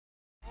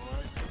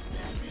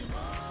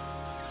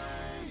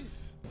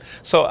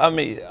So I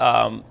mean,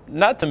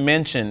 not to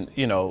mention,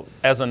 you know,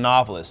 as a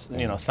novelist,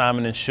 you know,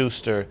 Simon and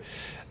Schuster,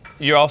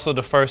 you're also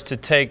the first to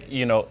take,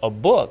 you know, a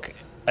book,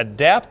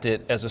 adapt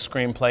it as a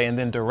screenplay, and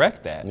then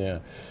direct that. Yeah,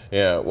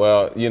 yeah.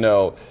 Well, you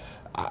know,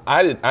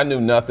 I knew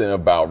nothing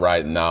about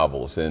writing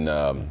novels, and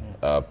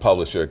a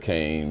publisher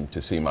came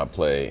to see my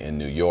play in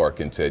New York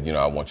and said, you know,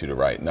 I want you to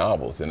write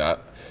novels. And I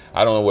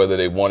don't know whether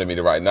they wanted me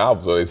to write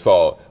novels or they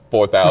saw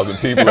 4,000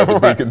 people at the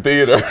Beacon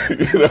Theater,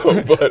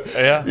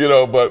 you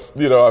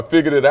know, I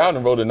figured it out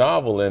and wrote a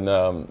novel,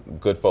 and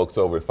good folks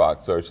over at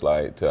Fox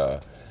Searchlight,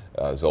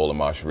 Zola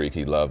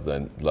Mashariki loved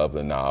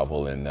the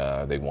novel, and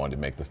they wanted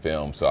to make the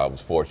film, so I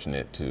was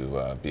fortunate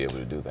to be able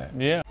to do that.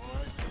 Yeah.